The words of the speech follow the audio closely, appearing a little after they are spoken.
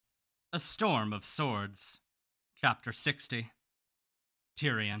A Storm of Swords. Chapter 60.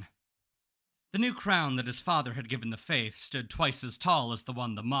 Tyrion. The new crown that his father had given the Faith stood twice as tall as the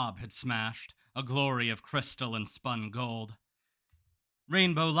one the mob had smashed, a glory of crystal and spun gold.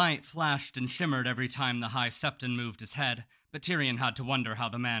 Rainbow light flashed and shimmered every time the High Septon moved his head, but Tyrion had to wonder how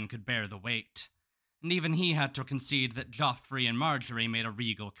the man could bear the weight. And even he had to concede that Joffrey and Margaery made a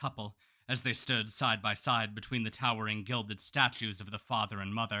regal couple, as they stood side by side between the towering gilded statues of the father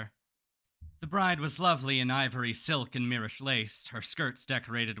and mother. The bride was lovely in ivory silk and Mirish lace, her skirts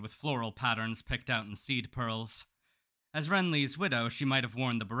decorated with floral patterns picked out in seed pearls. As Renly's widow, she might have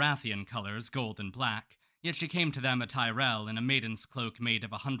worn the Baratheon colors, gold and black, yet she came to them at Tyrell in a maiden's cloak made of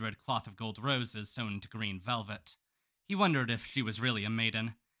 100 cloth of gold roses sewn to green velvet. He wondered if she was really a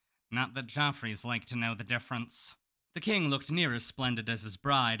maiden. Not that Joffrey's like to know the difference. The king looked near as splendid as his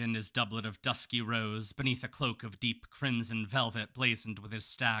bride in his doublet of dusky rose, beneath a cloak of deep crimson velvet blazoned with his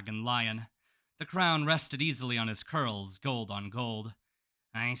stag and lion. The crown rested easily on his curls, gold on gold.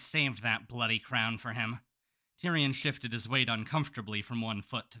 I saved that bloody crown for him. Tyrion shifted his weight uncomfortably from one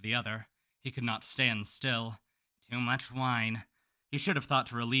foot to the other. He could not stand still. Too much wine. He should have thought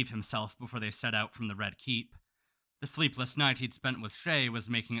to relieve himself before they set out from the Red Keep. The sleepless night he'd spent with Shae was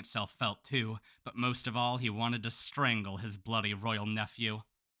making itself felt too, but most of all he wanted to strangle his bloody royal nephew.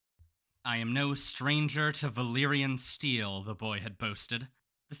 I am no stranger to Valyrian steel, the boy had boasted.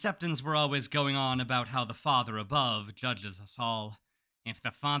 The Septons were always going on about how the Father above judges us all. If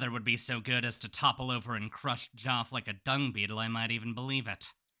the Father would be so good as to topple over and crush Joff like a dung beetle, I might even believe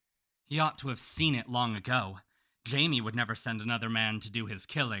it. He ought to have seen it long ago. Jaime would never send another man to do his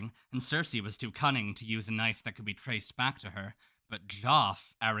killing, and Cerque was too cunning to use a knife that could be traced back to her. But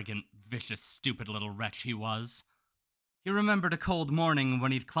Joff, arrogant, vicious, stupid little wretch he was. He remembered a cold morning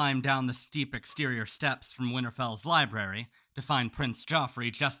when he'd climbed down the steep exterior steps from Winterfell's library to find Prince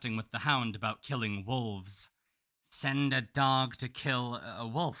Joffrey jesting with the Hound about killing wolves. Send a dog to kill a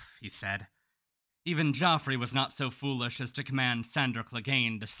wolf, he said. Even Joffrey was not so foolish as to command Sandor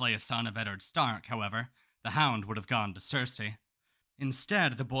Clegane to slay a son of Eddard Stark, however. The Hound would have gone to Cerque.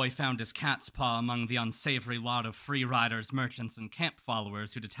 Instead, the boy found his cat's paw among the unsavory lot of free riders, merchants, and camp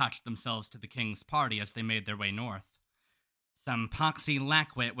followers who detached themselves to the king's party as they made their way north. Some poxy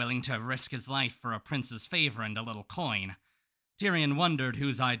lackwit willing to risk his life for a prince's favor and a little coin. Tyrion wondered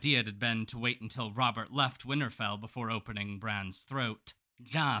whose idea it had been to wait until Robert left Winterfell before opening Bran's throat.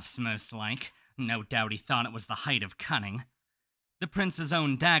 Joff's, most like. No doubt he thought it was the height of cunning. The prince's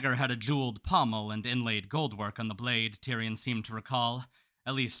own dagger had a jeweled pommel and inlaid goldwork on the blade, Tyrion seemed to recall.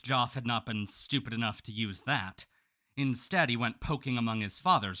 At least Joff had not been stupid enough to use that. Instead, he went poking among his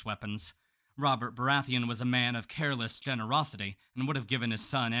father's weapons. Robert Baratheon was a man of careless generosity and would have given his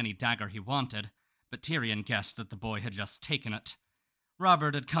son any dagger he wanted, but Tyrion guessed that the boy had just taken it.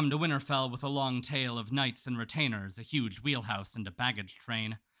 Robert had come to Winterfell with a long tail of knights and retainers, a huge wheelhouse, and a baggage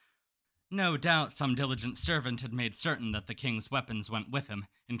train. No doubt some diligent servant had made certain that the king's weapons went with him,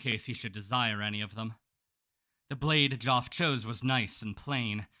 in case he should desire any of them. The blade Joff chose was nice and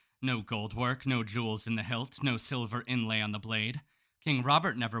plain. No goldwork, no jewels in the hilt, no silver inlay on the blade. King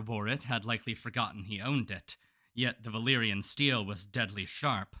Robert never wore it, had likely forgotten he owned it, yet the Valyrian steel was deadly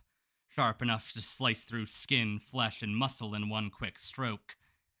sharp. Sharp enough to slice through skin, flesh, and muscle in one quick stroke.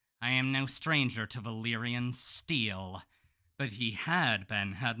 I am no stranger to Valyrian steel. But he had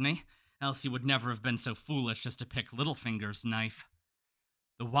been, hadn't he? Else he would never have been so foolish as to pick Littlefinger's knife.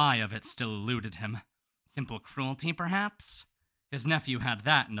 The why of it still eluded him. Simple cruelty, perhaps? His nephew had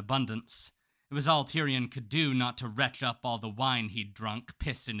that in abundance. It was all Tyrion could do not to retch up all the wine he'd drunk,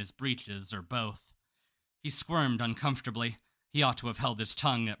 piss in his breeches, or both. He squirmed uncomfortably. He ought to have held his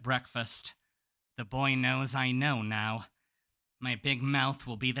tongue at breakfast. The boy knows I know now. My big mouth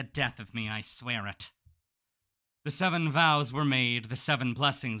will be the death of me, I swear it. The 7 vows were made, the 7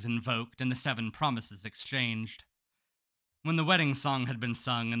 blessings invoked, and the 7 promises exchanged. When the wedding song had been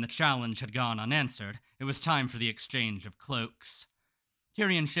sung and the challenge had gone unanswered, it was time for the exchange of cloaks.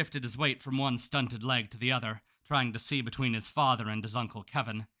 Tyrion shifted his weight from one stunted leg to the other, trying to see between his father and his uncle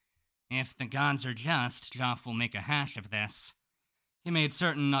Kevin. If the gods are just, Joff will make a hash of this. He made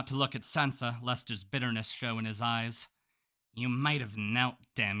certain not to look at Sansa, lest his bitterness show in his eyes. You might have knelt,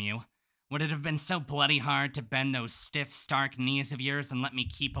 damn you. Would it have been so bloody hard to bend those stiff, stark knees of yours and let me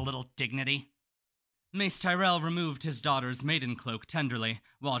keep a little dignity? Mace Tyrell removed his daughter's maiden cloak tenderly,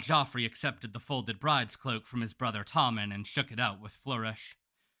 while Joffrey accepted the folded bride's cloak from his brother Tommen and shook it out with flourish.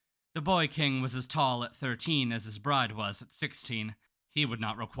 The boy king was as tall at 13 as his bride was at 16. He would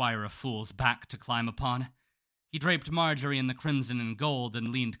not require a fool's back to climb upon. He draped Margaery in the crimson and gold and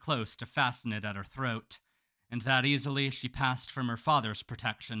leaned close to fasten it at her throat. and that easily she passed from her father's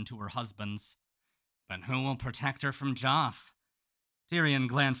protection to her husband's. But who will protect her from Joff? Tyrion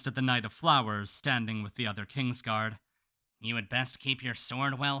glanced at the Knight of Flowers standing with the other Kingsguard. You had best keep your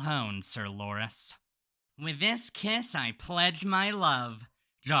sword well honed, Sir Loras. With this kiss I pledge my love,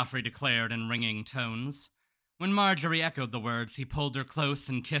 Joffrey declared in ringing tones. When Margaery echoed the words, he pulled her close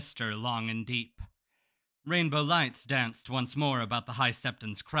and kissed her long and deep. Rainbow lights danced once more about the High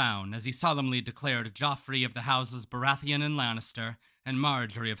Septon's crown as he solemnly declared Joffrey of the houses Baratheon and Lannister and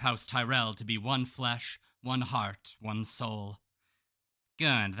Margaery of House Tyrell to be one flesh, one heart, one soul.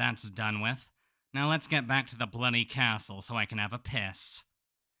 Good, that's done with. Now let's get back to the bloody castle so I can have a piss.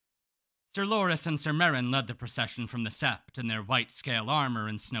 Sir Loras and Sir Meryn led the procession from the sept in their white scale armor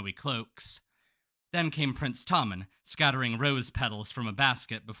and snowy cloaks. Then came Prince Tommen, scattering rose petals from a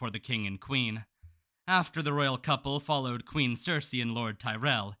basket before the king and queen. After the royal couple followed Queen Cersei and Lord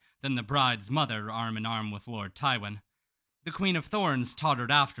Tyrell, then the bride's mother arm in arm with Lord Tywin. The Queen of Thorns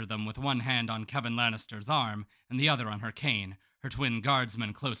tottered after them with one hand on Kevan Lannister's arm and the other on her cane, her twin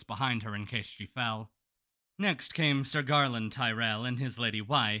guardsmen close behind her in case she fell. Next came Sir Garland Tyrell and his lady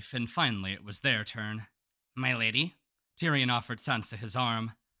wife, and finally it was their turn. My lady? Tyrion offered Sansa his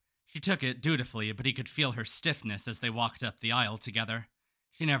arm. She took it dutifully, but he could feel her stiffness as they walked up the aisle together.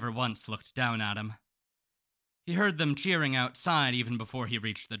 She never once looked down at him. He heard them cheering outside even before he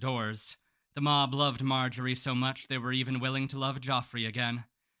reached the doors. The mob loved Margaery so much they were even willing to love Joffrey again.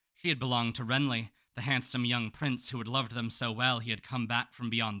 She had belonged to Renly, the handsome young prince who had loved them so well he had come back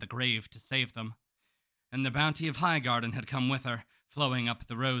from beyond the grave to save them. And the bounty of Highgarden had come with her, flowing up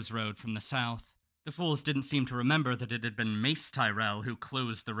the Rose Road from the south. The fools didn't seem to remember that it had been Mace Tyrell who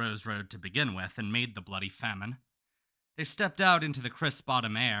closed the Rose Road to begin with and made the bloody famine. They stepped out into the crisp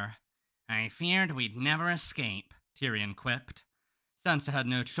autumn air. I feared we'd never escape, Tyrion quipped. Sansa had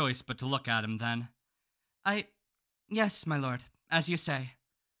no choice but to look at him then. Yes, my lord, as you say.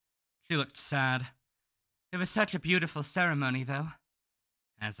 She looked sad. It was such a beautiful ceremony, though.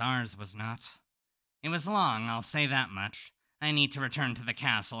 As ours was not. It was long, I'll say that much. I need to return to the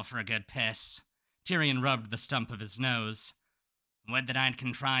castle for a good piss. Tyrion rubbed the stump of his nose. Would that I'd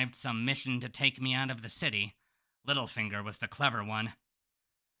contrived some mission to take me out of the city. Littlefinger was the clever one.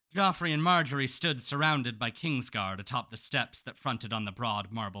 Joffrey and Margaery stood surrounded by Kingsguard atop the steps that fronted on the broad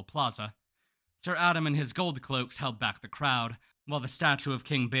marble plaza. Sir Adam and his gold cloaks held back the crowd, while the statue of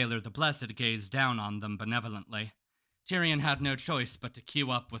King Baelor the Blessed gazed down on them benevolently. Tyrion had no choice but to queue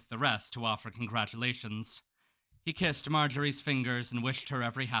up with the rest to offer congratulations. He kissed Margaery's fingers and wished her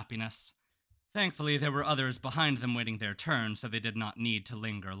every happiness. Thankfully, there were others behind them waiting their turn, so they did not need to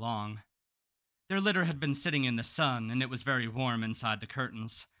linger long. Their litter had been sitting in the sun, and it was very warm inside the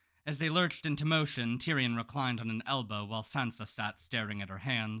curtains. As they lurched into motion, Tyrion reclined on an elbow while Sansa sat staring at her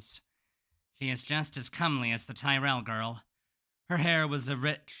hands. She is just as comely as the Tyrell girl. Her hair was a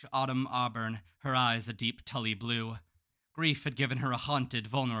rich autumn auburn, her eyes a deep tully blue. Grief had given her a haunted,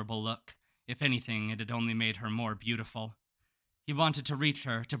 vulnerable look. If anything, it had only made her more beautiful. He wanted to reach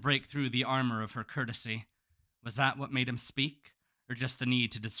her, to break through the armor of her courtesy. Was that what made him speak, or just the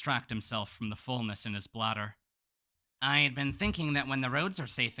need to distract himself from the fullness in his bladder? I had been thinking that when the roads are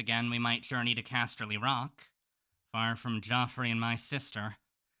safe again, we might journey to Casterly Rock. Far from Joffrey and my sister.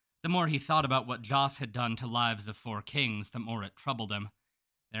 The more he thought about what Joff had done to lives of 4 kings, the more it troubled him.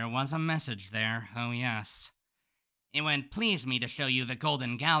 There was a message there, oh yes. It would please me to show you the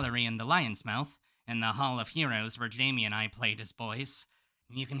Golden Gallery in the Lion's Mouth, and the Hall of Heroes where Jaime and I played as boys.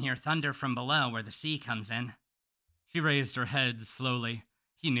 You can hear thunder from below where the sea comes in. She raised her head slowly.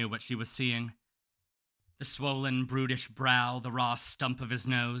 He knew what she was seeing. The swollen, brutish brow, the raw stump of his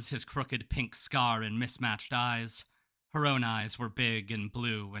nose, his crooked pink scar and mismatched eyes. Her own eyes were big and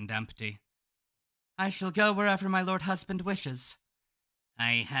blue and empty. I shall go wherever my lord husband wishes.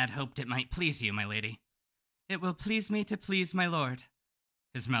 I had hoped it might please you, my lady. It will please me to please my lord.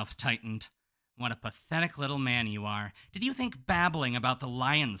 His mouth tightened. What a pathetic little man you are. Did you think babbling about the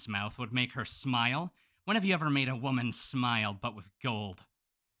lion's mouth would make her smile? When have you ever made a woman smile but with gold?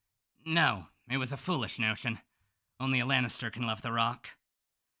 No, it was a foolish notion. Only a Lannister can love the rock.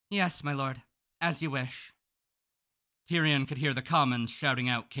 Yes, my lord, as you wish. Tyrion could hear the commons shouting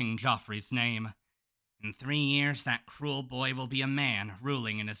out King Joffrey's name. In 3 years, that cruel boy will be a man,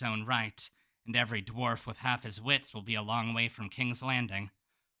 ruling in his own right, and every dwarf with half his wits will be a long way from King's Landing.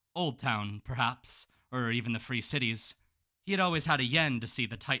 Old Town, perhaps, or even the Free Cities. He had always had a yen to see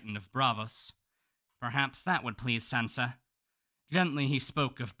the Titan of Braavos. Perhaps that would please Sansa. Gently he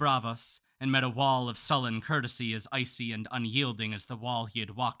spoke of Braavos, and met a wall of sullen courtesy as icy and unyielding as the wall he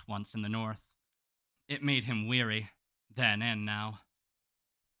had walked once in the north. It made him weary, then and now.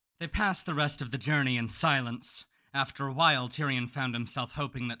 They passed the rest of the journey in silence. After a while, Tyrion found himself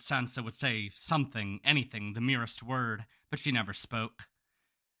hoping that Sansa would say something, anything, the merest word, but she never spoke.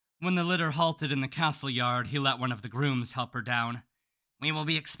 When the litter halted in the castle yard, he let one of the grooms help her down. "We will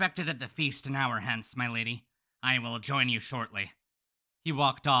be expected at the feast an hour hence, my lady. I will join you shortly." He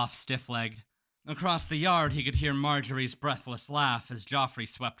walked off, stiff-legged. Across the yard, he could hear Marjorie's breathless laugh as Joffrey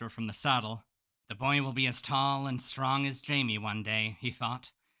swept her from the saddle. "The boy will be as tall and strong as Jaime one day," he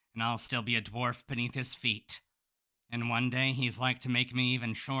thought, "and I'll still be a dwarf beneath his feet. And one day he's like to make me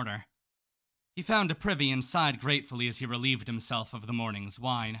even shorter." He found a privy and sighed gratefully as he relieved himself of the morning's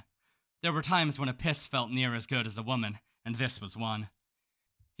wine. There were times when a piss felt near as good as a woman, and this was one.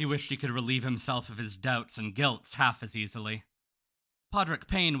 He wished he could relieve himself of his doubts and guilts half as easily. Podrick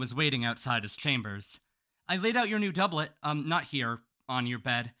Payne was waiting outside his chambers. "I laid out your new doublet, not here, on your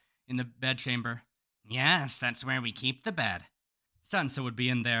bed, in the bedchamber." "Yes, that's where we keep the bed." Sansa would be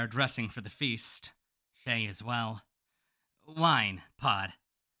in there, dressing for the feast. Shay as well. "Wine, Pod."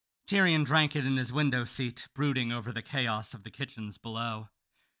 Tyrion drank it in his window seat, brooding over the chaos of the kitchens below.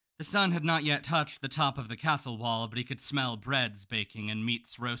 The sun had not yet touched the top of the castle wall, but he could smell breads baking and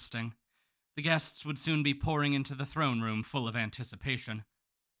meats roasting. The guests would soon be pouring into the throne room full of anticipation.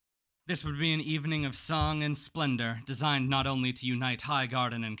 This would be an evening of song and splendor, designed not only to unite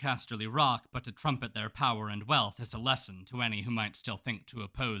Highgarden and Casterly Rock, but to trumpet their power and wealth as a lesson to any who might still think to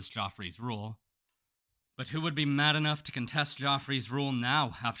oppose Joffrey's rule. But who would be mad enough to contest Joffrey's rule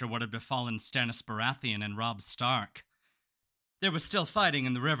now, after what had befallen Stannis Baratheon and Robb Stark? There was still fighting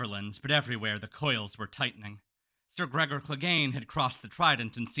in the Riverlands, but everywhere the coils were tightening. Sir Gregor Clegane had crossed the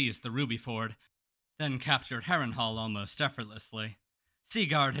Trident and seized the Ruby Ford, then captured Harrenhal almost effortlessly.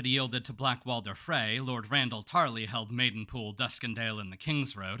 Seaguard had yielded to Blackwalder Frey, Lord Randall Tarley held Maidenpool, Duskendale, and the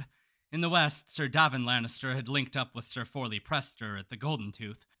King's Road. In the west, Sir Davin Lannister had linked up with Sir Forley Prester at the Golden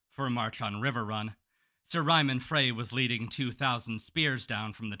Tooth for a march on River Run. Sir Ryman Frey was leading 2,000 spears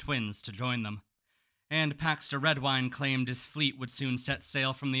down from the twins to join them. And Paxter Redwine claimed his fleet would soon set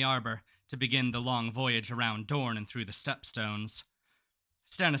sail from the Arbor to begin the long voyage around Dorne and through the Stepstones.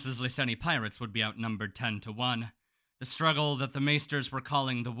 Stannis' Lyseni pirates would be outnumbered 10-1. The struggle that the Maesters were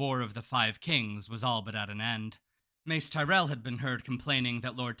calling the War of the Five Kings was all but at an end. Mace Tyrell had been heard complaining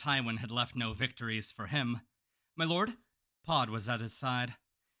that Lord Tywin had left no victories for him. "My lord?" Pod was at his side.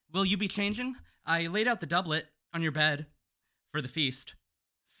 "Will you be changing? I laid out the doublet on your bed for the feast."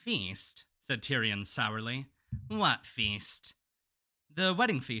 "Feast?" said Tyrion sourly. "What feast?" "The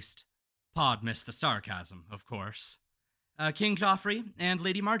wedding feast." Pod missed the sarcasm, of course. King Joffrey and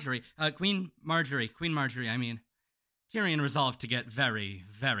Lady Marjorie. Queen Marjorie, I mean. Tyrion resolved to get very,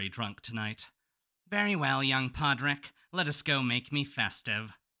 very drunk tonight. "Very well, young Podrick. Let us go make me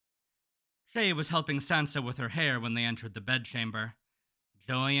festive." Shay was helping Sansa with her hair when they entered the bedchamber.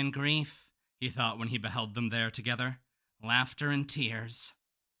 Joy and grief, he thought when he beheld them there together. Laughter and tears.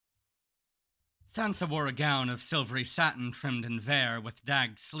 Sansa wore a gown of silvery satin trimmed in vair with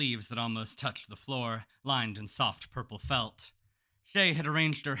dagged sleeves that almost touched the floor, lined in soft purple felt. Shay had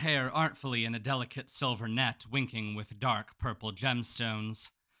arranged her hair artfully in a delicate silver net winking with dark purple gemstones.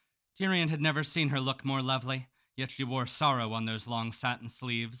 Tyrion had never seen her look more lovely, yet she wore sorrow on those long satin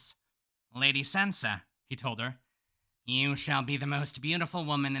sleeves. "Lady Sansa," he told her, "you shall be the most beautiful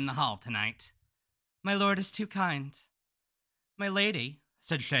woman in the hall tonight." "My lord is too kind." "My lady,"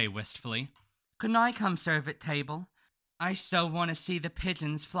 said Shay wistfully, "couldn't I come serve at table? I so want to see the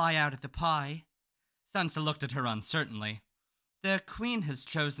pigeons fly out of the pie." Sansa looked at her uncertainly. "The queen has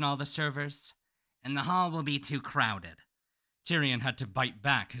chosen all the servers." "And the hall will be too crowded." Tyrion had to bite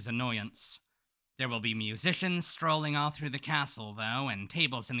back his annoyance. "There will be musicians strolling all through the castle, though, and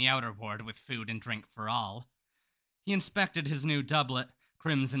tables in the outer ward with food and drink for all." He inspected his new doublet,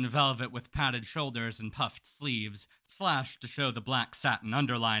 crimson velvet with padded shoulders and puffed sleeves, slashed to show the black satin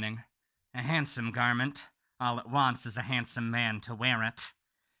underlining. "A handsome garment. All it wants is a handsome man to wear it.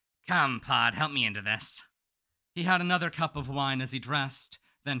 Come, Pod, help me into this." He had another cup of wine as he dressed,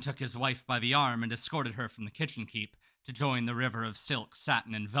 then took his wife by the arm and escorted her from the kitchen keep to join the river of silk,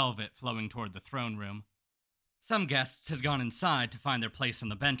 satin, and velvet flowing toward the throne room. Some guests had gone inside to find their place on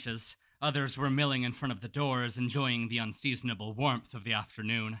the benches. Others were milling in front of the doors, enjoying the unseasonable warmth of the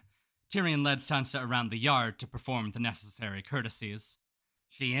afternoon. Tyrion led Sansa around the yard to perform the necessary courtesies.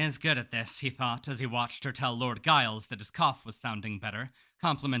 She is good at this, he thought, as he watched her tell Lord Giles that his cough was sounding better,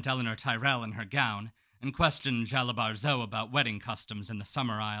 compliment Eleanor Tyrell in her gown, and question Jalabar Zoe about wedding customs in the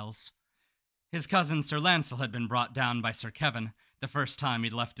Summer Isles. His cousin Sir Lancel had been brought down by Sir Kevin, the first time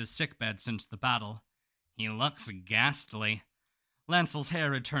he'd left his sickbed since the battle. "He looks ghastly." Lancel's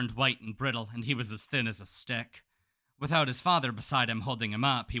hair had turned white and brittle, and he was as thin as a stick. Without his father beside him holding him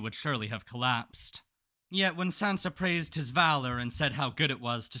up, he would surely have collapsed. Yet when Sansa praised his valor and said how good it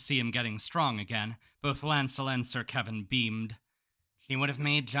was to see him getting strong again, both Lancel and Sir Kevin beamed. She would have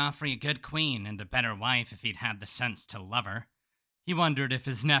made Joffrey a good queen and a better wife if he'd had the sense to love her. He wondered if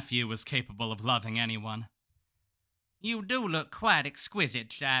his nephew was capable of loving anyone. You do look quite exquisite,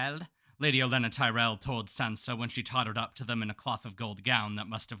 child, Lady Olenna Tyrell told Sansa when she tottered up to them in a cloth of gold gown that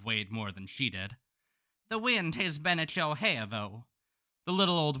must have weighed more than she did. The wind has been at your hair, though. The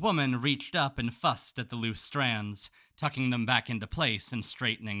little old woman reached up and fussed at the loose strands, tucking them back into place and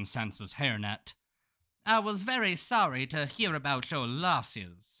straightening Sansa's hairnet. I was very sorry to hear about your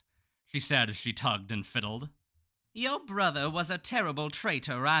losses, she said as she tugged and fiddled. Your brother was a terrible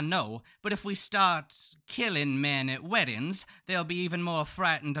traitor, I know, but if we start killing men at weddings, they'll be even more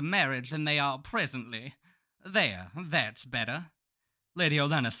frightened of marriage than they are presently. There, that's better. Lady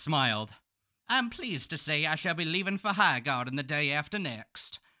Olenna smiled. I'm pleased to say I shall be leaving for Highgarden the day after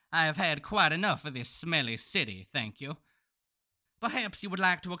next. I have had quite enough of this smelly city, thank you. Perhaps you would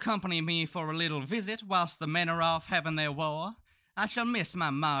like to accompany me for a little visit whilst the men are off having their war? I shall miss my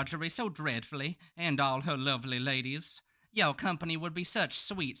Marjorie so dreadfully, and all her lovely ladies. Your company would be such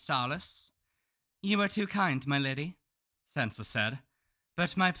sweet solace. You are too kind, my lady, Sansa said,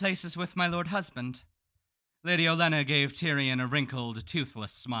 but my place is with my lord husband. Lady Olenna gave Tyrion a wrinkled,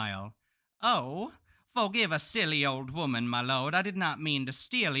 toothless smile. Oh, forgive a silly old woman, my lord. I did not mean to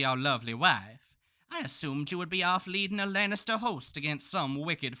steal your lovely wife. I assumed you would be off leading a Lannister host against some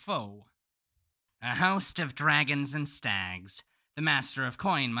wicked foe. A host of dragons and stags. The Master of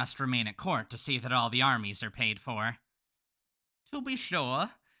Coin must remain at court to see that all the armies are paid for. To be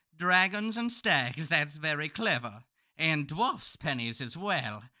sure. Dragons and stags, that's very clever. And dwarfs' pennies as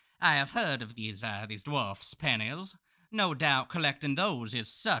well. I have heard of these dwarfs' pennies. No doubt collecting those is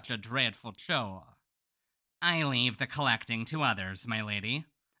such a dreadful chore. I leave the collecting to others, my lady.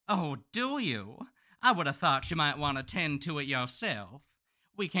 Oh, do you? I would have thought you might want to tend to it yourself.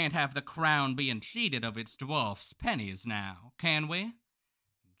 We can't have the crown being cheated of its dwarfs' pennies now, can we?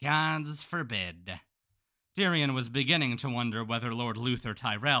 Gods forbid. Tyrion was beginning to wonder whether Lord Luther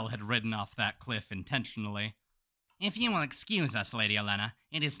Tyrell had ridden off that cliff intentionally. If you will excuse us, Lady Olenna,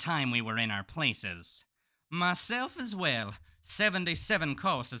 it is time we were in our places. Myself as well. 77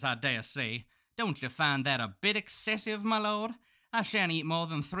 courses, I dare say. Don't you find that a bit excessive, my lord? I shan't eat more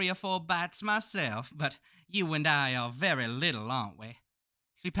than 3 or 4 bites myself, but you and I are very little, aren't we?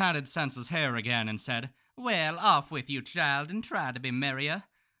 She patted Sansa's hair again and said, Well, off with you, child, and try to be merrier.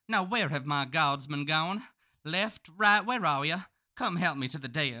 Now, where have my guardsmen gone? Left, right, where are you? Come help me to the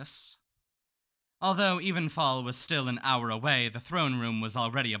dais. Although evenfall was still an hour away, the throne room was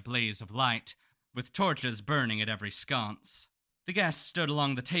already a blaze of light, with torches burning at every sconce. The guests stood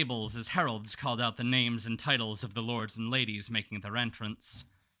along the tables as heralds called out the names and titles of the lords and ladies making their entrance.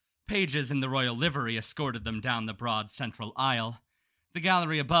 Pages in the royal livery escorted them down the broad central aisle. The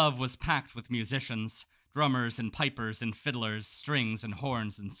gallery above was packed with musicians, drummers and pipers and fiddlers, strings and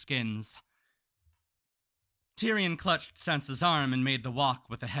horns and skins. Tyrion clutched Sansa's arm and made the walk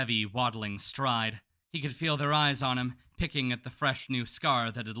with a heavy, waddling stride. He could feel their eyes on him, picking at the fresh new scar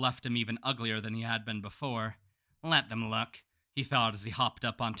that had left him even uglier than he had been before. Let them look, he thought as he hopped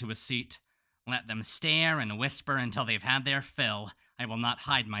up onto his seat. Let them stare and whisper until they've had their fill. I will not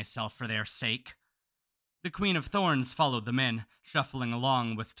hide myself for their sake. The Queen of Thorns followed them in, shuffling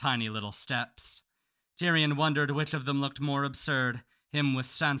along with tiny little steps. Tyrion wondered which of them looked more absurd, him with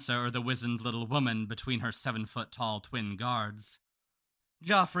Sansa or the wizened little woman between her 7-foot-tall twin guards.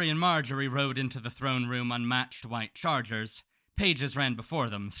 Joffrey and Marjorie rode into the throne room on matched white chargers. Pages ran before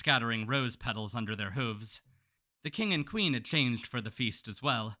them, scattering rose petals under their hooves. The king and queen had changed for the feast as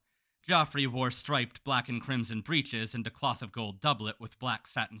well. Joffrey wore striped black and crimson breeches and a cloth of gold doublet with black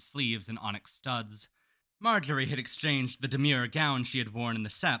satin sleeves and onyx studs. Marjorie had exchanged the demure gown she had worn in the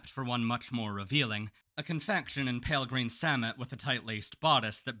sept for one much more revealing, a confection in pale green samite with a tight-laced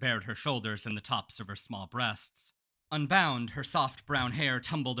bodice that bared her shoulders and the tops of her small breasts. Unbound, her soft brown hair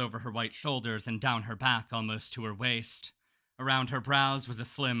tumbled over her white shoulders and down her back almost to her waist. Around her brows was a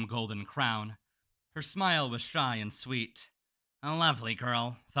slim golden crown. Her smile was shy and sweet. A lovely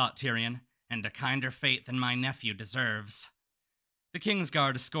girl, thought Tyrion, and a kinder fate than my nephew deserves. The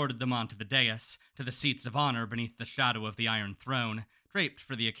Kingsguard escorted them onto the dais, to the seats of honor beneath the shadow of the Iron Throne, draped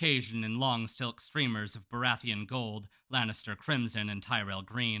for the occasion in long silk streamers of Baratheon gold, Lannister crimson, and Tyrell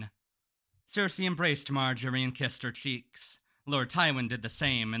green. Cersei embraced Marjorie and kissed her cheeks. Lord Tywin did the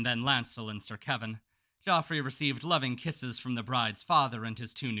same, and then Lancel and Sir Kevin. Joffrey received loving kisses from the bride's father and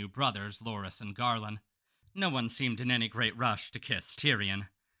his 2 new brothers, Loras and Garlan. No one seemed in any great rush to kiss Tyrion.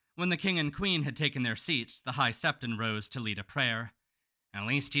 When the king and queen had taken their seats, the High Septon rose to lead a prayer. "At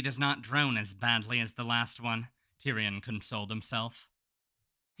least he does not drone as badly as the last one," Tyrion consoled himself.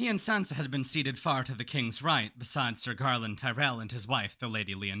 He and Sansa had been seated far to the king's right, beside Sir Garland Tyrell and his wife, the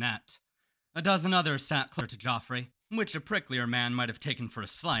Lady Lionette. A dozen others sat closer to Joffrey, which a pricklier man might have taken for a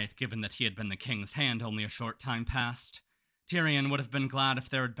slight, given that he had been the king's hand only a short time past. Tyrion would have been glad if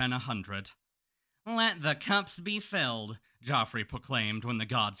there had been 100. "Let the cups be filled," Joffrey proclaimed when the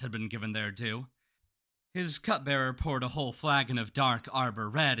gods had been given their due. His cupbearer poured a whole flagon of dark arbor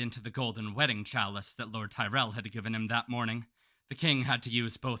red into the golden wedding chalice that Lord Tyrell had given him that morning. The king had to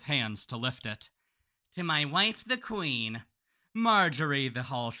use both hands to lift it. "To my wife, the queen." "Marjorie," the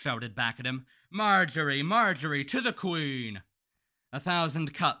hall shouted back at him. "Marjorie, Marjorie, to the queen!"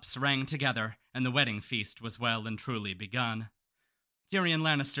 1,000 cups rang together, and the wedding feast was well and truly begun. Tyrion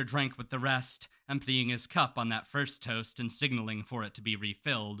Lannister drank with the rest, emptying his cup on that first toast and signaling for it to be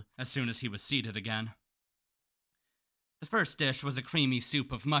refilled as soon as he was seated again. The first dish was a creamy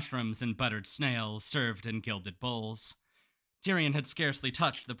soup of mushrooms and buttered snails served in gilded bowls. Tyrion had scarcely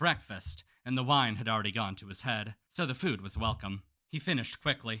touched the breakfast, and the wine had already gone to his head, so the food was welcome. He finished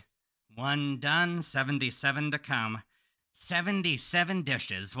quickly. 1 done, 77 to come. 77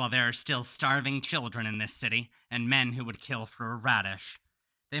 dishes, while there are still starving children in this city, and men who would kill for a radish.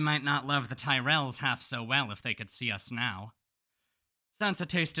 They might not love the Tyrells half so well if they could see us now. Sansa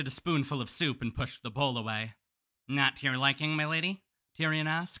tasted a spoonful of soup and pushed the bowl away. "Not to your liking, my lady?" Tyrion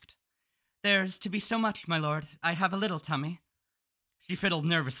asked. "There's to be so much, my lord. I have a little tummy." She fiddled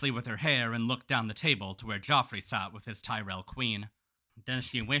nervously with her hair and looked down the table to where Joffrey sat with his Tyrell queen. "Does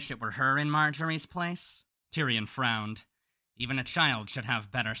she wish it were her in Marjorie's place?" Tyrion frowned. "Even a child should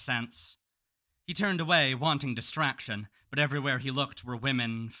have better sense." He turned away, wanting distraction, but everywhere he looked were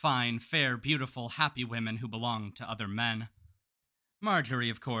women, fine, fair, beautiful, happy women who belonged to other men. Marjorie,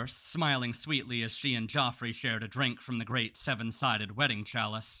 of course, smiling sweetly as she and Joffrey shared a drink from the great 7-sided wedding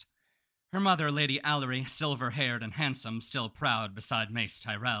chalice. Her mother, Lady Allery, silver-haired and handsome, still proud beside Mace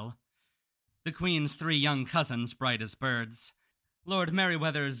Tyrell. The Queen's 3 young cousins, bright as birds. Lord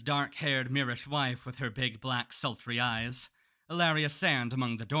Merryweather's dark-haired, Myrish wife with her big black sultry eyes. Ilaria Sand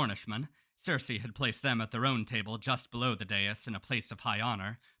among the Dornishmen. Cersei had placed them at their own table just below the dais in a place of high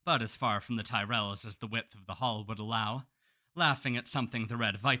honor, but as far from the Tyrells as the width of the hall would allow, laughing at something the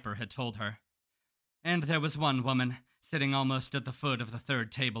Red Viper had told her. And there was one woman, sitting almost at the foot of the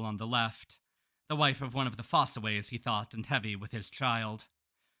third table on the left, the wife of one of the Fossaways, he thought, and heavy with his child.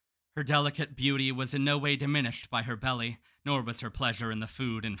 Her delicate beauty was in no way diminished by her belly, nor was her pleasure in the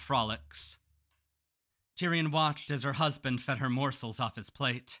food and frolics. Tyrion watched as her husband fed her morsels off his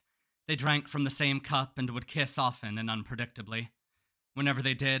plate. They drank from the same cup and would kiss often and unpredictably. Whenever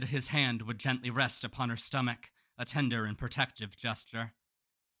they did, his hand would gently rest upon her stomach, a tender and protective gesture.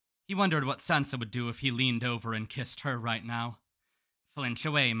 He wondered what Sansa would do if he leaned over and kissed her right now. Flinch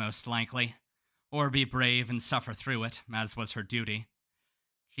away, most likely. Or be brave and suffer through it, as was her duty.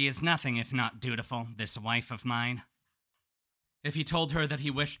 She is nothing if not dutiful, this wife of mine. If he told her that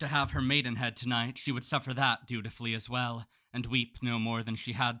he wished to have her maidenhead tonight, she would suffer that dutifully as well, and weep no more than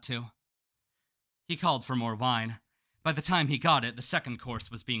she had to. He called for more wine. By the time he got it, the second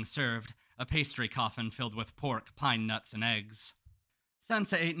course was being served, a pastry coffin filled with pork, pine nuts, and eggs.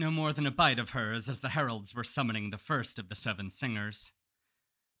 Sansa ate no more than a bite of hers as the heralds were summoning the first of the 7 singers.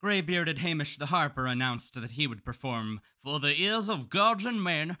 Grey-bearded Hamish the Harper announced that he would perform, "For the ears of gods and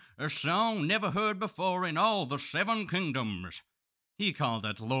men, a song never heard before in all the 7 kingdoms." He called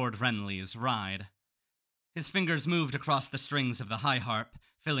it Lord Renly's Ride. His fingers moved across the strings of the high harp,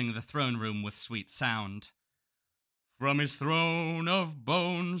 filling the throne room with sweet sound. "From his throne of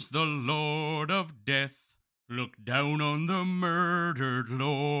bones, the Lord of Death looked down on the murdered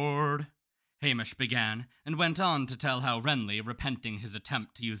lord," Hamish began, and went on to tell how Renly, repenting his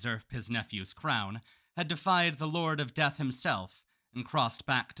attempt to usurp his nephew's crown, had defied the Lord of Death himself, and crossed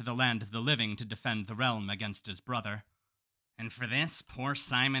back to the land of the living to defend the realm against his brother. "And for this, poor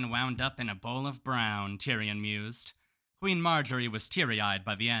Simon wound up in a bowl of brown," Tyrion mused. Queen Marjorie was teary-eyed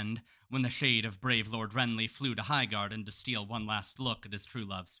by the end, when the shade of brave Lord Renly flew to Highgarden to steal one last look at his true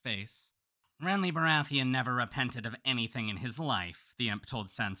love's face. "Renly Baratheon never repented of anything in his life," the imp told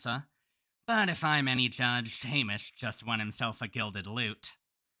Sansa. "But if I'm any judge, Hamish just won himself a gilded lute."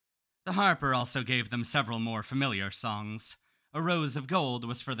 The harper also gave them several more familiar songs. A Rose of Gold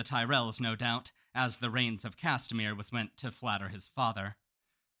was for the Tyrells, no doubt, as the Reins of Castamere was meant to flatter his father.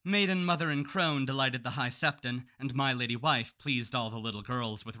 Maiden, Mother, and Crone delighted the High Septon, and My Lady Wife pleased all the little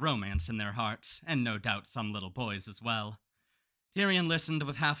girls with romance in their hearts, and no doubt some little boys as well. Tyrion listened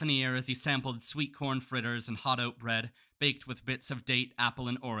with half an ear as he sampled sweet corn fritters and hot oat bread, baked with bits of date, apple,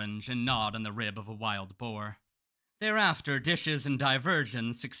 and orange, and gnawed on the rib of a wild boar. Thereafter, dishes and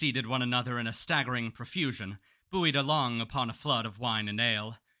diversions succeeded one another in a staggering profusion, buoyed along upon a flood of wine and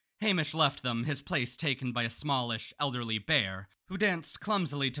ale. Hamish left them, his place taken by a smallish, elderly bear, who danced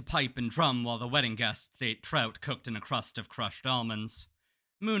clumsily to pipe and drum while the wedding guests ate trout cooked in a crust of crushed almonds.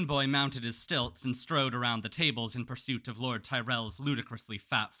 Moonboy mounted his stilts and strode around the tables in pursuit of Lord Tyrell's ludicrously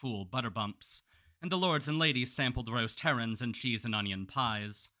fat fool Butterbumps, and the lords and ladies sampled roast herons and cheese and onion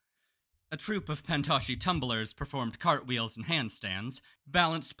pies. A troupe of Pantoshi tumblers performed cartwheels and handstands,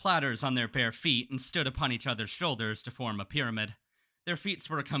 balanced platters on their bare feet, and stood upon each other's shoulders to form a pyramid. Their feats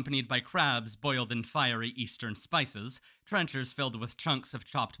were accompanied by crabs boiled in fiery eastern spices, trenchers filled with chunks of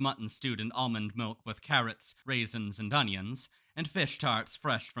chopped mutton stewed in almond milk with carrots, raisins, and onions, and fish tarts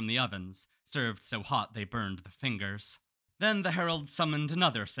fresh from the ovens, served so hot they burned the fingers. Then the herald summoned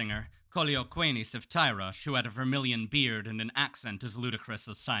another singer, Colioquenis of Tyrosh, who had a vermilion beard and an accent as ludicrous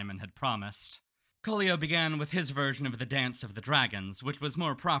as Simon had promised. Collio began with his version of the Dance of the Dragons, which was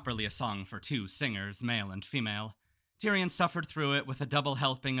more properly a song for two singers, male and female. Tyrion suffered through it with a double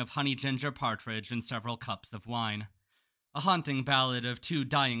helping of honey ginger partridge and several cups of wine. A haunting ballad of two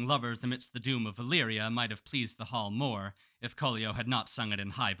dying lovers amidst the doom of Valyria might have pleased the hall more if Collio had not sung it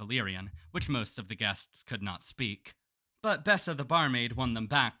in High Valyrian, which most of the guests could not speak. But Bessa the barmaid won them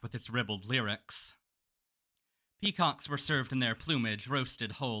back with its ribald lyrics. Peacocks were served in their plumage,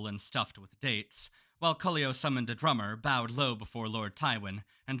 roasted whole and stuffed with dates, while Collio summoned a drummer, bowed low before Lord Tywin,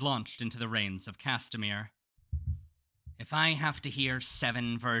 and launched into the reigns of Castamere. If I have to hear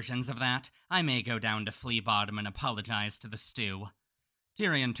 7 versions of that, I may go down to Flea Bottom and apologize to the stew.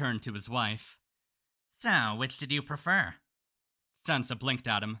 Tyrion turned to his wife. So, which did you prefer? Sansa blinked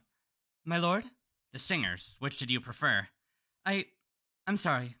at him. My lord? The singers, which did you prefer? I'm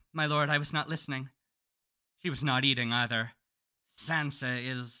sorry, my lord, I was not listening. She was not eating either. Sansa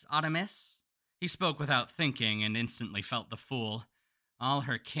is aught amiss? He spoke without thinking and instantly felt the fool. All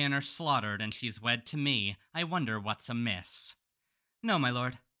her kin are slaughtered and she's wed to me. I wonder what's amiss. No, my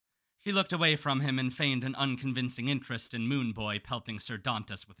lord. She looked away from him and feigned an unconvincing interest in Moonboy pelting Sir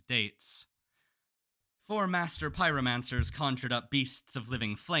Dantas with dates. 4 master pyromancers conjured up beasts of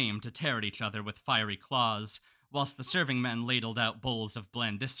living flame to tear at each other with fiery claws, whilst the serving men ladled out bowls of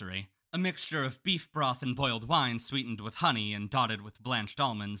blandisserie, a mixture of beef broth and boiled wine sweetened with honey and dotted with blanched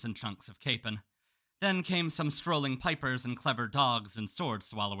almonds and chunks of capon. Then came some strolling pipers and clever dogs and sword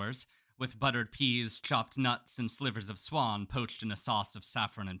swallowers, with buttered peas, chopped nuts, and slivers of swan poached in a sauce of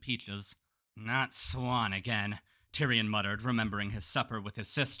saffron and peaches. Not swan again, Tyrion muttered, remembering his supper with his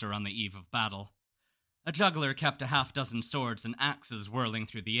sister on the eve of battle. A juggler kept a half-dozen swords and axes whirling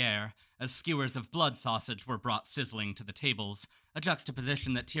through the air, as skewers of blood sausage were brought sizzling to the tables, a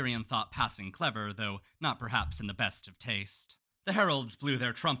juxtaposition that Tyrion thought passing clever, though not perhaps in the best of taste. The heralds blew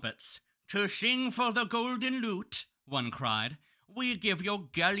their trumpets. To sing for the golden lute, one cried, we give your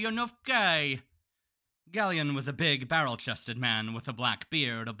galleon of gay. Galleon was a big, barrel-chested man with a black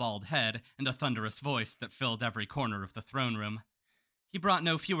beard, a bald head, and a thunderous voice that filled every corner of the throne room. He brought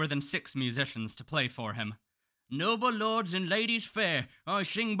no fewer than 6 musicians to play for him. Noble lords and ladies fair, I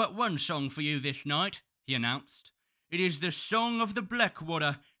sing but one song for you this night, he announced. It is the song of the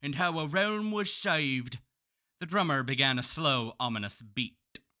Blackwater, and how a realm was saved. The drummer began a slow, ominous beat.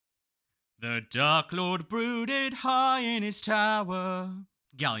 The Dark Lord brooded high in his tower,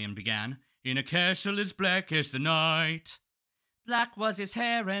 Galleon began, in a castle as black as the night. Black was his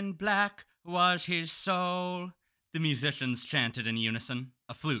hair and black was his soul, the musicians chanted in unison.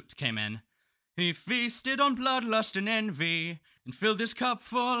 A flute came in. He feasted on bloodlust and envy, and filled his cup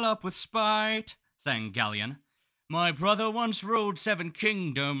full up with spite, sang Galleon. My brother once ruled 7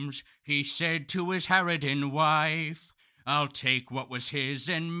 kingdoms, he said to his harridan wife. I'll take what was his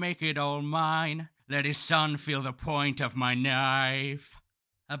and make it all mine. Let his son feel the point of my knife.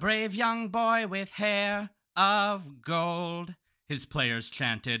 A brave young boy with hair of gold, his players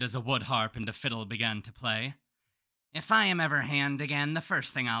chanted as a wood harp and a fiddle began to play. If I am ever hanged again, the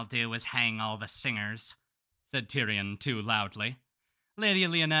first thing I'll do is hang all the singers, said Tyrion too loudly. Lady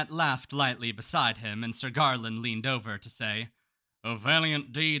Leonette laughed lightly beside him, and Sir Garland leaned over to say, A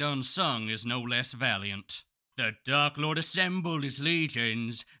valiant deed unsung is no less valiant. The Dark Lord assembled his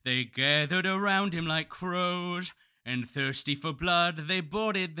legions, they gathered around him like crows, and thirsty for blood they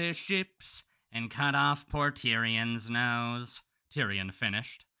boarded their ships, and cut off poor Tyrion's nose, Tyrion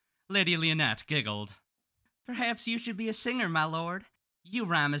finished. Lady Leonette giggled. Perhaps you should be a singer, my lord. You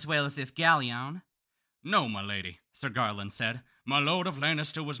rhyme as well as this galleon. No, my lady, Sir Garland said. My lord of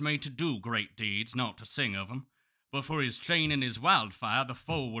Lannister was made to do great deeds, not to sing of them. But for his chain and his wildfire, the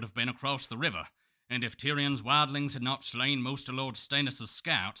foe would have been across the river, and if Tyrion's wildlings had not slain most of Lord Stannis'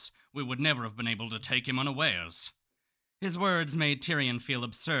 scouts, we would never have been able to take him unawares." His words made Tyrion feel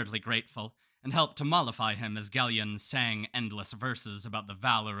absurdly grateful, and helped to mollify him as Gallion sang endless verses about the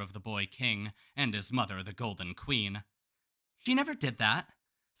valor of the boy king and his mother, the Golden Queen. "She never did that,"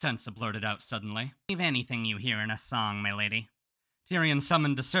 Sansa blurted out suddenly. "Believe anything you hear in a song, my lady." Tyrion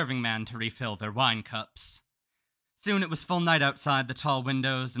summoned a serving man to refill their wine cups. Soon it was full night outside the tall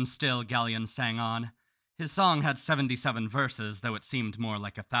windows, and still Gallion sang on. His song had 77 verses, though it seemed more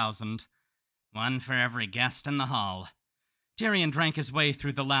like 1,000. One for every guest in the hall. Tyrion drank his way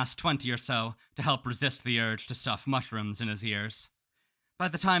through the last 20 or so to help resist the urge to stuff mushrooms in his ears. By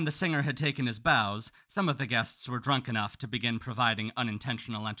the time the singer had taken his bows, some of the guests were drunk enough to begin providing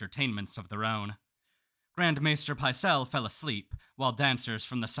unintentional entertainments of their own. Grand Maester Pycelle fell asleep, while dancers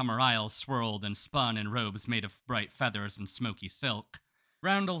from the Summer Isles swirled and spun in robes made of bright feathers and smoky silk.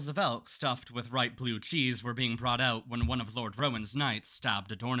 Roundels of elk stuffed with ripe blue cheese were being brought out when one of Lord Rowan's knights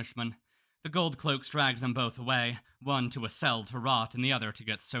stabbed a Dornishman. The gold cloaks dragged them both away, one to a cell to rot and the other to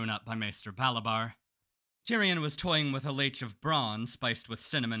get sewn up by Maester Balabar. Tyrion was toying with a leech of brawn spiced with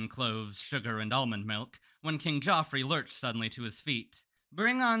cinnamon, cloves, sugar, and almond milk, when King Joffrey lurched suddenly to his feet.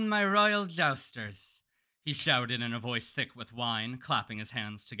 "Bring on my royal jousters," he shouted in a voice thick with wine, clapping his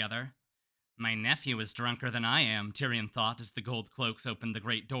hands together. "My nephew is drunker than I am," Tyrion thought as the gold cloaks opened the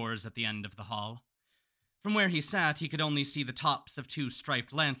great doors at the end of the hall. From where he sat, he could only see the tops of 2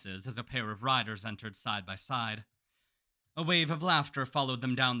 striped lances as a pair of riders entered side by side. A wave of laughter followed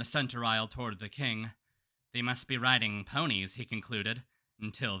them down the center aisle toward the king. They must be riding ponies, he concluded,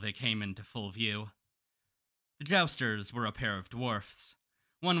 until they came into full view. The jousters were a pair of dwarfs.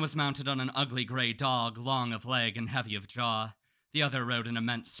 One was mounted on an ugly gray dog, long of leg and heavy of jaw. The other rode an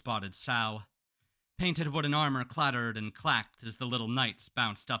immense spotted sow. Painted wooden armor clattered and clacked as the little knights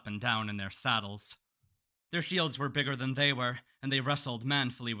bounced up and down in their saddles. Their shields were bigger than they were, and they wrestled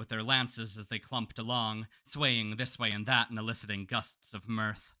manfully with their lances as they clumped along, swaying this way and that and eliciting gusts of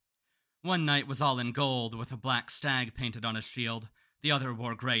mirth. One knight was all in gold, with a black stag painted on his shield. The other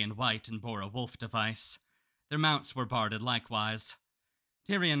wore gray and white and bore a wolf device. Their mounts were barded likewise.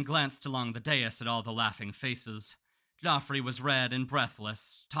 Tyrion glanced along the dais at all the laughing faces. Joffrey was red and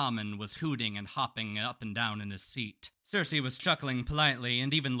breathless. Tommen was hooting and hopping up and down in his seat. Cersei was chuckling politely,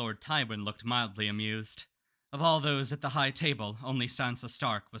 and even Lord Tywin looked mildly amused. Of all those at the high table, only Sansa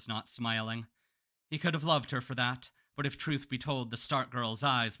Stark was not smiling. He could have loved her for that, but if truth be told, the Stark girl's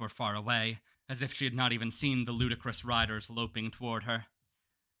eyes were far away, as if she had not even seen the ludicrous riders loping toward her.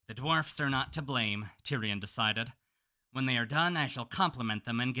 "The dwarfs are not to blame," Tyrion decided. "When they are done, I shall compliment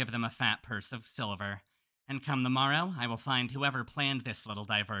them and give them a fat purse of silver. And come the morrow, I will find whoever planned this little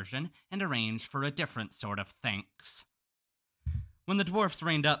diversion and arrange for a different sort of thanks." When the dwarfs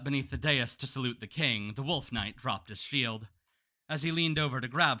reined up beneath the dais to salute the king, the wolf knight dropped his shield. As he leaned over to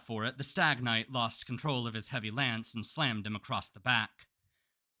grab for it, the stag knight lost control of his heavy lance and slammed him across the back.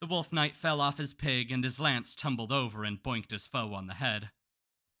 The wolf knight fell off his pig, and his lance tumbled over and boinked his foe on the head.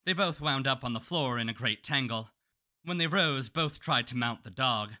 They both wound up on the floor in a great tangle. When they rose, both tried to mount the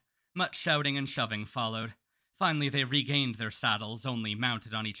dog. Much shouting and shoving followed. Finally, they regained their saddles, only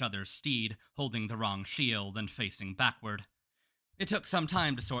mounted on each other's steed, holding the wrong shield and facing backward. It took some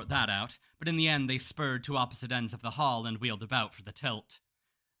time to sort that out, but in the end they spurred to opposite ends of the hall and wheeled about for the tilt.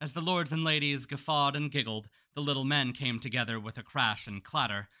 As the lords and ladies guffawed and giggled, the little men came together with a crash and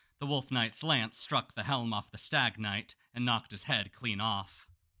clatter. The wolf knight's lance struck the helm off the stag knight and knocked his head clean off.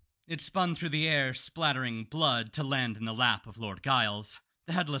 It spun through the air, splattering blood, to land in the lap of Lord Giles.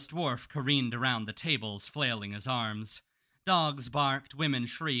 The headless dwarf careened around the tables, flailing his arms. Dogs barked, women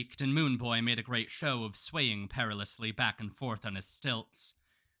shrieked, and Moonboy made a great show of swaying perilously back and forth on his stilts,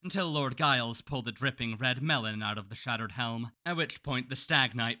 until Lord Giles pulled a dripping red melon out of the shattered helm, at which point the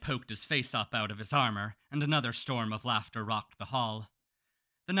stag knight poked his face up out of his armor, and another storm of laughter rocked the hall.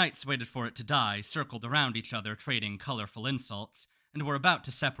 The knights waited for it to die, circled around each other, trading colorful insults, and were about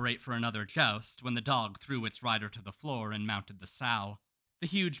to separate for another joust when the dog threw its rider to the floor and mounted the sow. The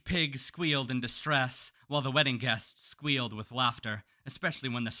huge pig squealed in distress, while the wedding guests squealed with laughter, especially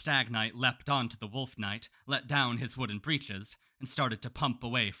when the stag knight leapt onto the wolf knight, let down his wooden breeches, and started to pump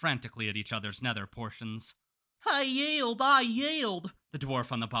away frantically at each other's nether portions. "I yield, the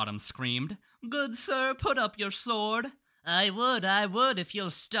dwarf on the bottom screamed. "Good sir, put up your sword." I would, if you'll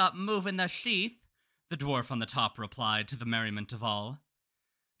stop moving the sheath," the dwarf on the top replied to the merriment of all.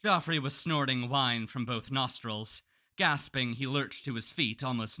 Joffrey was snorting wine from both nostrils. Gasping, he lurched to his feet,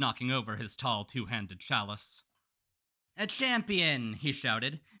 almost knocking over his tall two-handed chalice. "A champion!" he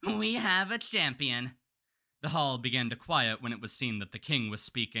shouted. "We have a champion!" The hall began to quiet when it was seen that the king was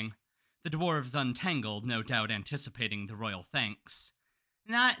speaking. The dwarves untangled, no doubt anticipating the royal thanks.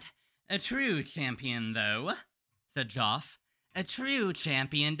 "Not a true champion, though," said Joff. "A true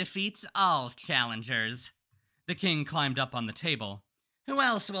champion defeats all challengers." The king climbed up on the table. "Who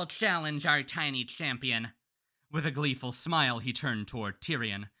else will challenge our tiny champion?" With a gleeful smile, he turned toward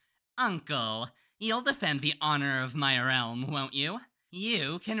Tyrion. "Uncle, you'll defend the honor of my realm, won't you?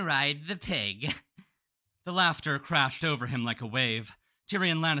 You can ride the pig." The laughter crashed over him like a wave.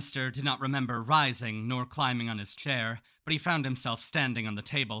 Tyrion Lannister did not remember rising nor climbing on his chair, but he found himself standing on the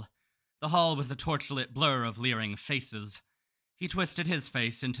table. The hall was a torchlit blur of leering faces. He twisted his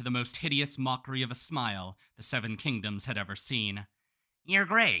face into the most hideous mockery of a smile the Seven Kingdoms had ever seen. "Your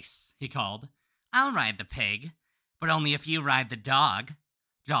Grace," he called, "I'll ride the pig, but only if you ride the dog."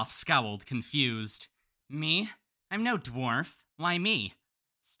 Joff scowled, confused. "Me? I'm no dwarf. Why me?"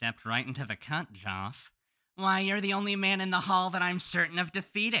 "Stepped right into the cut, Joff." "Why, you're the only man in the hall that I'm certain of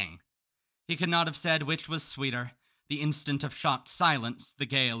defeating." He could not have said which was sweeter, the instant of shocked silence, the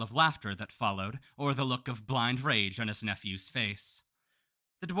gale of laughter that followed, or the look of blind rage on his nephew's face.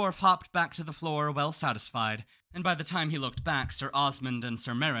 The dwarf hopped back to the floor, well satisfied, and by the time he looked back, Sir Osmond and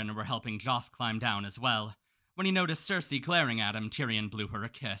Sir Meryn were helping Joff climb down as well. When he noticed Cersei glaring at him, Tyrion blew her a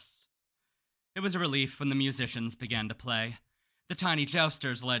kiss. It was a relief when the musicians began to play. The tiny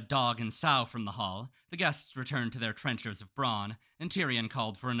jousters led Dog and Sow from the hall, the guests returned to their trenchers of brawn, and Tyrion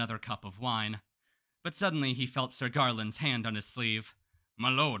called for another cup of wine. But suddenly he felt Sir Garland's hand on his sleeve. "My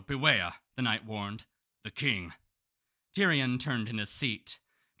lord, beware," the knight warned. "The king." Tyrion turned in his seat.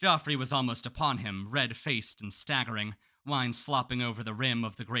 Joffrey was almost upon him, red-faced and staggering, wine slopping over the rim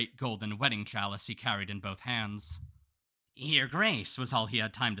of the great golden wedding chalice he carried in both hands. "Your Grace," was all he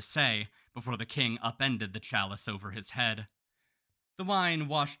had time to say, before the king upended the chalice over his head. The wine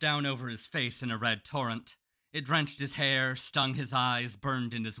washed down over his face in a red torrent. It drenched his hair, stung his eyes,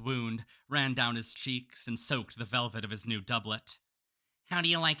 burned in his wound, ran down his cheeks, and soaked the velvet of his new doublet. "How do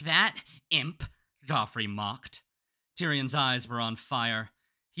you like that, imp?" Joffrey mocked. Tyrion's eyes were on fire.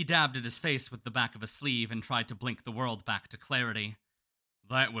 He dabbed at his face with the back of a sleeve and tried to blink the world back to clarity.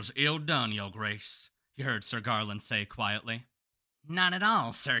 "That was ill done, your Grace," he heard Sir Garland say quietly. "Not at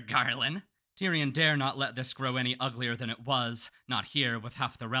all, Sir Garland." Tyrion dare not let this grow any uglier than it was, not here with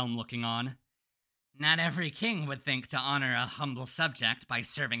half the realm looking on. "Not every king would think to honor a humble subject by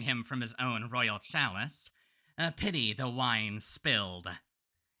serving him from his own royal chalice. A pity the wine spilled."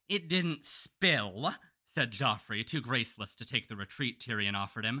 "It didn't spill," said Joffrey, too graceless to take the retreat Tyrion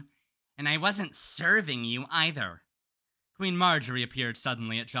offered him. "And I wasn't serving you either." Queen Marjorie appeared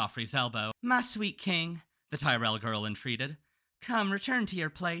suddenly at Joffrey's elbow. "My sweet king," the Tyrell girl entreated. "Come, return to your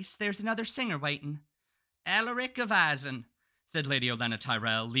place. There's another singer waiting." "Alaric of Azen," said Lady Olenna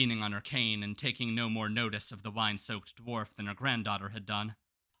Tyrell, leaning on her cane and taking no more notice of the wine-soaked dwarf than her granddaughter had done.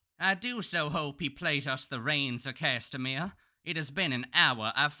 "I do so hope he plays us the reins of Castamere. It has been an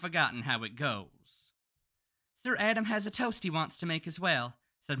hour. I've forgotten how it goes." "Sir Adam has a toast he wants to make as well,"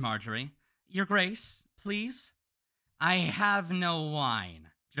 said Marjorie. "Your Grace, please?" "I have no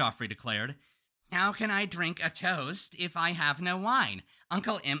wine," Joffrey declared. "How can I drink a toast if I have no wine?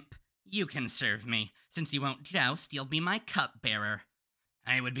 Uncle Imp, you can serve me. Since you won't joust, you'll be my cupbearer."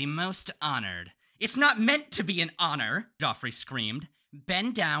 "I would be most honored." "It's not meant to be an honor," Joffrey screamed.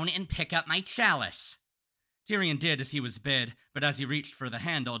 "Bend down and pick up my chalice." Tyrion did as he was bid, but as he reached for the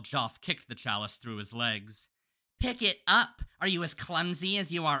handle, Joff kicked the chalice through his legs. "Pick it up! Are you as clumsy as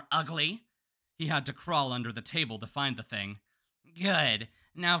you are ugly?" He had to crawl under the table to find the thing. "Good.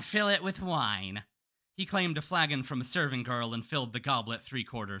 Now fill it with wine." He claimed a flagon from a serving girl and filled the goblet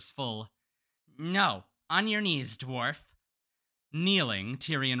 3/4 full. "No, on your knees, dwarf." Kneeling,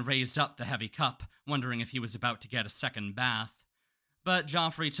 Tyrion raised up the heavy cup, wondering if he was about to get a second bath. But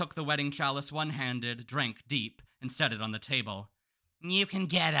Joffrey took the wedding chalice one-handed, drank deep, and set it on the table. "You can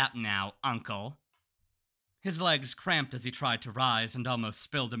get up now, uncle." His legs cramped as he tried to rise and almost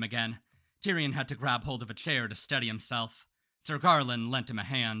spilled him again. Tyrion had to grab hold of a chair to steady himself. Sir Garland lent him a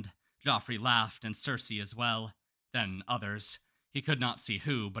hand. Joffrey laughed, and Cersei as well. Then others. He could not see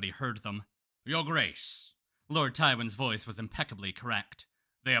who, but he heard them. "Your Grace." Lord Tywin's voice was impeccably correct.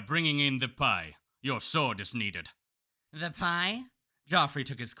 "They are bringing in the pie. Your sword is needed." "The pie?" Joffrey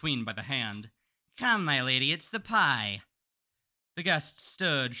took his queen by the hand. "Come, my lady, it's the pie." The guests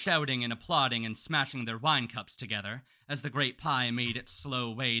stood, shouting and applauding and smashing their wine cups together, as the great pie made its slow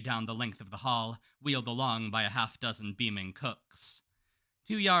way down the length of the hall, wheeled along by a half-dozen beaming cooks.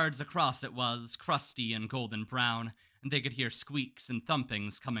 2 yards across it was, crusty and golden brown, and they could hear squeaks and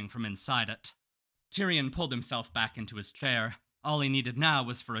thumpings coming from inside it. Tyrion pulled himself back into his chair. All he needed now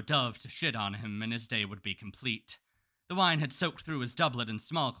was for a dove to shit on him, and his day would be complete. The wine had soaked through his doublet and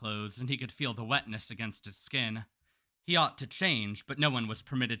small clothes, and he could feel the wetness against his skin. He ought to change, but no one was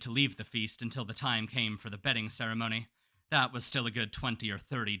permitted to leave the feast until the time came for the bedding ceremony. That was still a good 20 or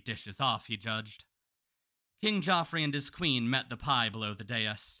 30 dishes off, he judged. King Joffrey and his queen met the pie below the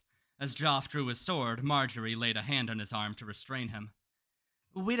dais. As Joff drew his sword, Marjorie laid a hand on his arm to restrain him.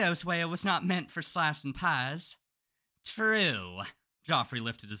 "Widow's wail was not meant for slicing pies." "True." Joffrey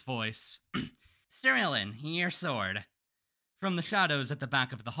lifted his voice. "Sir Ilyn, your sword." From the shadows at the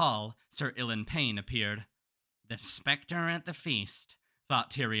back of the hall, Sir Ilyn Payne appeared. "The spectre at the feast," thought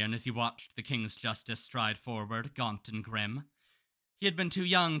Tyrion as he watched the king's justice stride forward, gaunt and grim. He had been too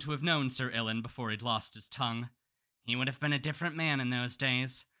young to have known Sir Ilyn before he'd lost his tongue. He would have been a different man in those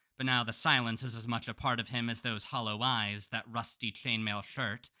days, but now the silence is as much a part of him as those hollow eyes, that rusty chainmail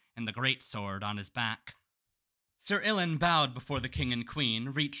shirt, and the greatsword on his back. Sir Ilyn bowed before the king and queen,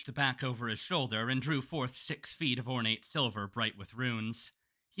 reached back over his shoulder, and drew forth 6 feet of ornate silver bright with runes.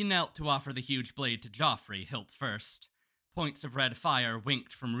 He knelt to offer the huge blade to Joffrey, hilt first. Points of red fire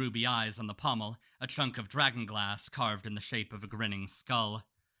winked from ruby eyes on the pommel, a chunk of dragonglass carved in the shape of a grinning skull.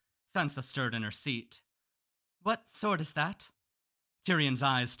 Sansa stirred in her seat. "What sword is that?" Tyrion's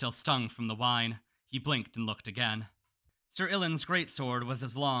eyes still stung from the wine. He blinked and looked again. Sir Ilyn's greatsword was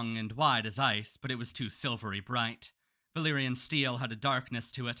as long and wide as ice, but it was too silvery bright. Valyrian steel had a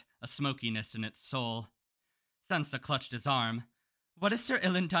darkness to it, a smokiness in its soul. Sansa clutched his arm. "What has Sir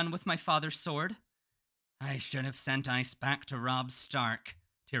Ilyn done with my father's sword?" "I should have sent ice back to Robb Stark,"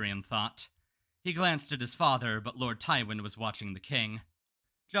 Tyrion thought. He glanced at his father, but Lord Tywin was watching the king.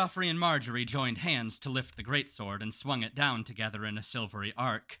 Joffrey and Marjorie joined hands to lift the greatsword and swung it down together in a silvery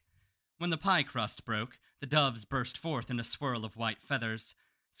arc. When the pie crust broke, the doves burst forth in a swirl of white feathers,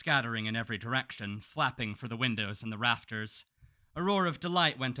 scattering in every direction, flapping for the windows and the rafters. A roar of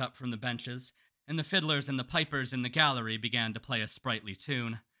delight went up from the benches, and the fiddlers and the pipers in the gallery began to play a sprightly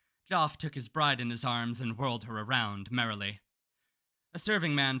tune. Joff took his bride in his arms and whirled her around merrily. A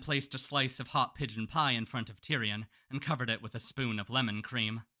serving man placed a slice of hot pigeon pie in front of Tyrion and covered it with a spoon of lemon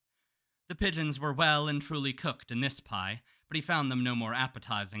cream. The pigeons were well and truly cooked in this pie, but he found them no more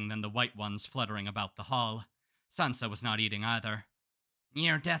appetizing than the white ones fluttering about the hall. Sansa was not eating either.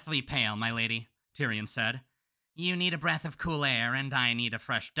 "You're deathly pale, my lady," Tyrion said. "You need a breath of cool air, and I need a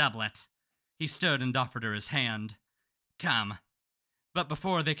fresh doublet." He stood and offered her his hand. "Come." But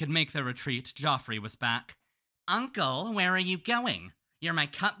before they could make their retreat, Joffrey was back. "Uncle, where are you going? You're my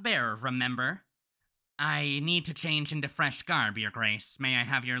cupbearer, remember?" "I need to change into fresh garb, your grace. May I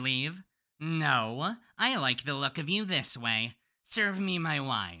have your leave?" "No, I like the look of you this way. Serve me my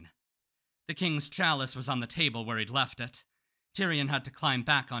wine." The king's chalice was on the table where he'd left it. Tyrion had to climb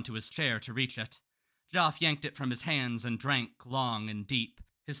back onto his chair to reach it. Joff yanked it from his hands and drank long and deep,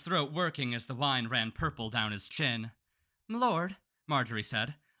 his throat working as the wine ran purple down his chin. "Lord," Marjorie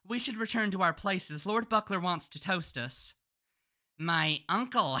said, "we should return to our places. Lord Buckler wants to toast us." "My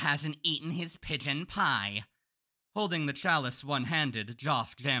uncle hasn't eaten his pigeon pie." Holding the chalice one-handed,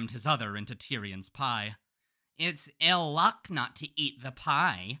 Joff jammed his other into Tyrion's pie. "It's ill luck not to eat the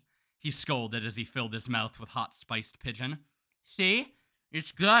pie," he scolded as he filled his mouth with hot spiced pigeon. "See?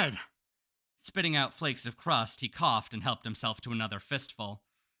 It's good." Spitting out flakes of crust, he coughed and helped himself to another fistful.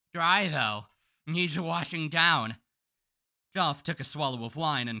 "Dry, though. Needs washing down." Joff took a swallow of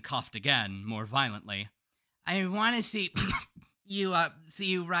wine and coughed again, more violently. "I want to see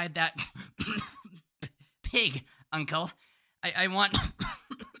you ride that pig, Uncle. I want..."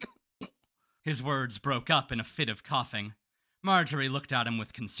 His words broke up in a fit of coughing. Marjorie looked at him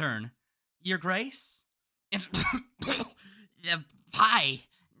with concern. "Your grace?" "It's the pie.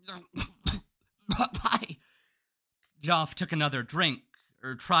 Pie." Joff took another drink,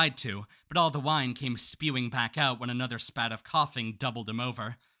 or tried to, but all the wine came spewing back out when another spat of coughing doubled him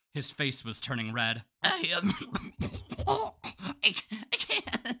over. His face was turning red. I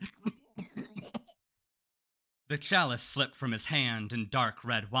can't. The chalice slipped from his hand, and dark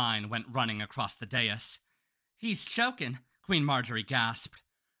red wine went running across the dais. "He's choking," Queen Marjorie gasped.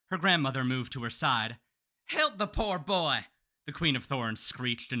 Her grandmother moved to her side. "Help the poor boy," the Queen of Thorns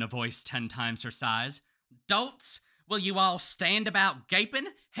screeched in a voice 10 times her size. "Dolts, will you all stand about gaping?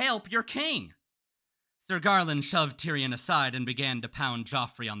 Help your king." Sir Garland shoved Tyrion aside and began to pound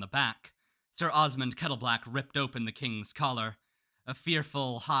Joffrey on the back. Sir Osmond Kettleblack ripped open the king's collar. A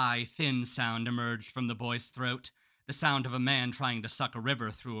fearful, high, thin sound emerged from the boy's throat, the sound of a man trying to suck a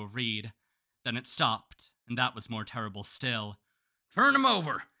river through a reed. Then it stopped, and that was more terrible still. "Turn him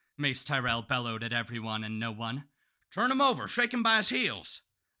over!" Mace Tyrell bellowed at everyone and no one. "Turn him over, shake him by his heels."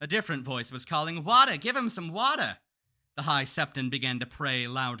 A different voice was calling, "Water, give him some water." The High Septon began to pray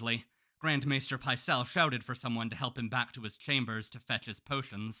loudly. Grand Maester Pycelle shouted for someone to help him back to his chambers to fetch his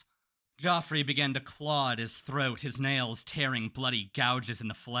potions. Joffrey began to claw at his throat, his nails tearing bloody gouges in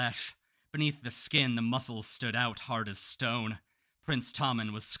the flesh. Beneath the skin, the muscles stood out hard as stone. Prince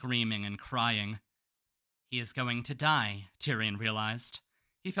Tommen was screaming and crying. He is going to die, Tyrion realized.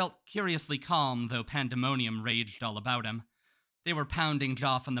 He felt curiously calm, though pandemonium raged all about him. They were pounding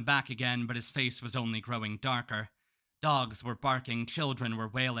Joff on the back again, but his face was only growing darker. Dogs were barking, children were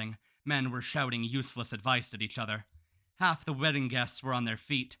wailing, men were shouting useless advice at each other. Half the wedding guests were on their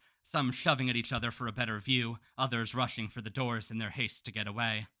feet, some shoving at each other for a better view, others rushing for the doors in their haste to get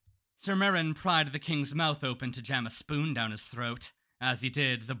away. Sir Meryn pried the king's mouth open to jam a spoon down his throat. As he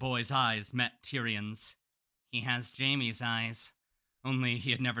did, the boy's eyes met Tyrion's. He has Jaime's eyes. Only he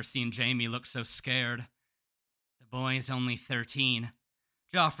had never seen Jaime look so scared. The boy's only 13.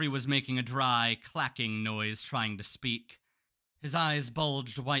 Joffrey was making a dry, clacking noise trying to speak. His eyes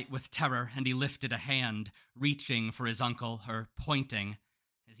bulged white with terror, and he lifted a hand, reaching for his uncle, or pointing.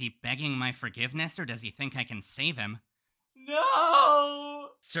 Is he begging my forgiveness, or does he think I can save him? No!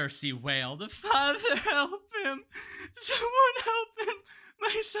 Cersei wailed. Father, help him! Someone help him!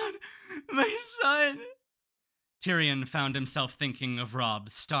 My son! My son! Tyrion found himself thinking of Robb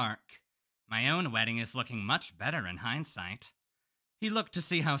Stark. My own wedding is looking much better in hindsight. He looked to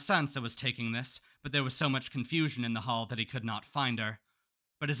see how Sansa was taking this, but there was so much confusion in the hall that he could not find her.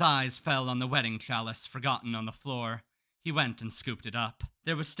 But his eyes fell on the wedding chalice, forgotten on the floor. He went and scooped it up.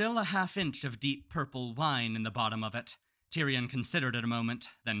 There was still a half-inch of deep purple wine in the bottom of it. Tyrion considered it a moment,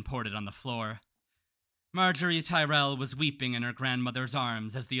 then poured it on the floor. Margaery Tyrell was weeping in her grandmother's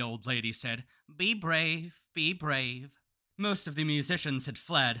arms as the old lady said, "Be brave, be brave." Most of the musicians had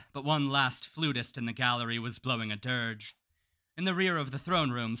fled, but one last flutist in the gallery was blowing a dirge. In the rear of the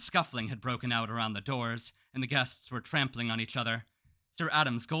throne room, scuffling had broken out around the doors, and the guests were trampling on each other. Sir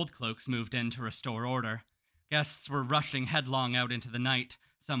Adam's Goldcloaks moved in to restore order. Guests were rushing headlong out into the night,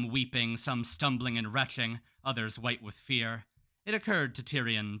 some weeping, some stumbling and retching, others white with fear. It occurred to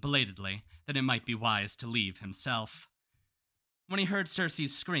Tyrion, belatedly, that it might be wise to leave himself. When he heard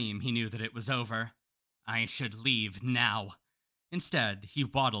Cersei's scream, he knew that it was over. I should leave now. Instead, he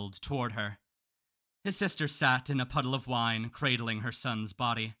waddled toward her. His sister sat in a puddle of wine, cradling her son's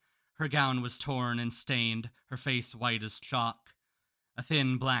body. Her gown was torn and stained, her face white as chalk. A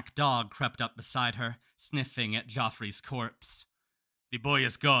thin black dog crept up beside her, sniffing at Joffrey's corpse. The boy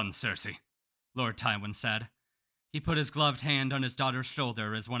is gone, Cersei, Lord Tywin said. He put his gloved hand on his daughter's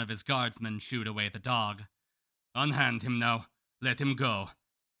shoulder as one of his guardsmen shooed away the dog. Unhand him now. Let him go.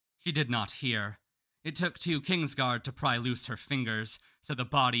 She did not hear. It took 2 Kingsguard to pry loose her fingers, so the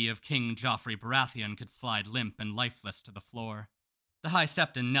body of King Joffrey Baratheon could slide limp and lifeless to the floor. The High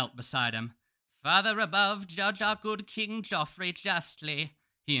Septon knelt beside him. Father above, judge our good King Joffrey justly,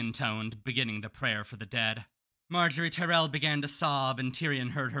 he intoned, beginning the prayer for the dead. Margaery Tyrell began to sob, and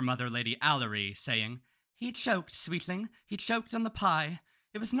Tyrion heard her mother, Lady Allery, saying, He choked, sweetling. He choked on the pie.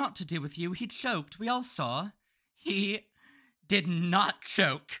 It was not to do with you. He choked. We all saw. He did not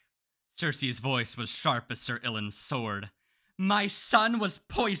choke. Cersei's voice was sharp as Sir Ilyn's sword. My son was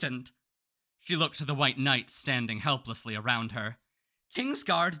poisoned. She looked to the White Knights standing helplessly around her.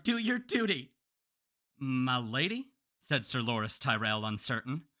 Kingsguard, do your duty. My lady, said Sir Loras Tyrell,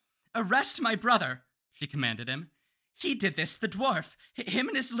 uncertain. Arrest my brother, she commanded him. He did this, the dwarf, him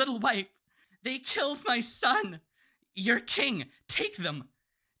and his little wife. They killed my son. You're king. Take them.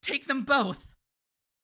 Take them both.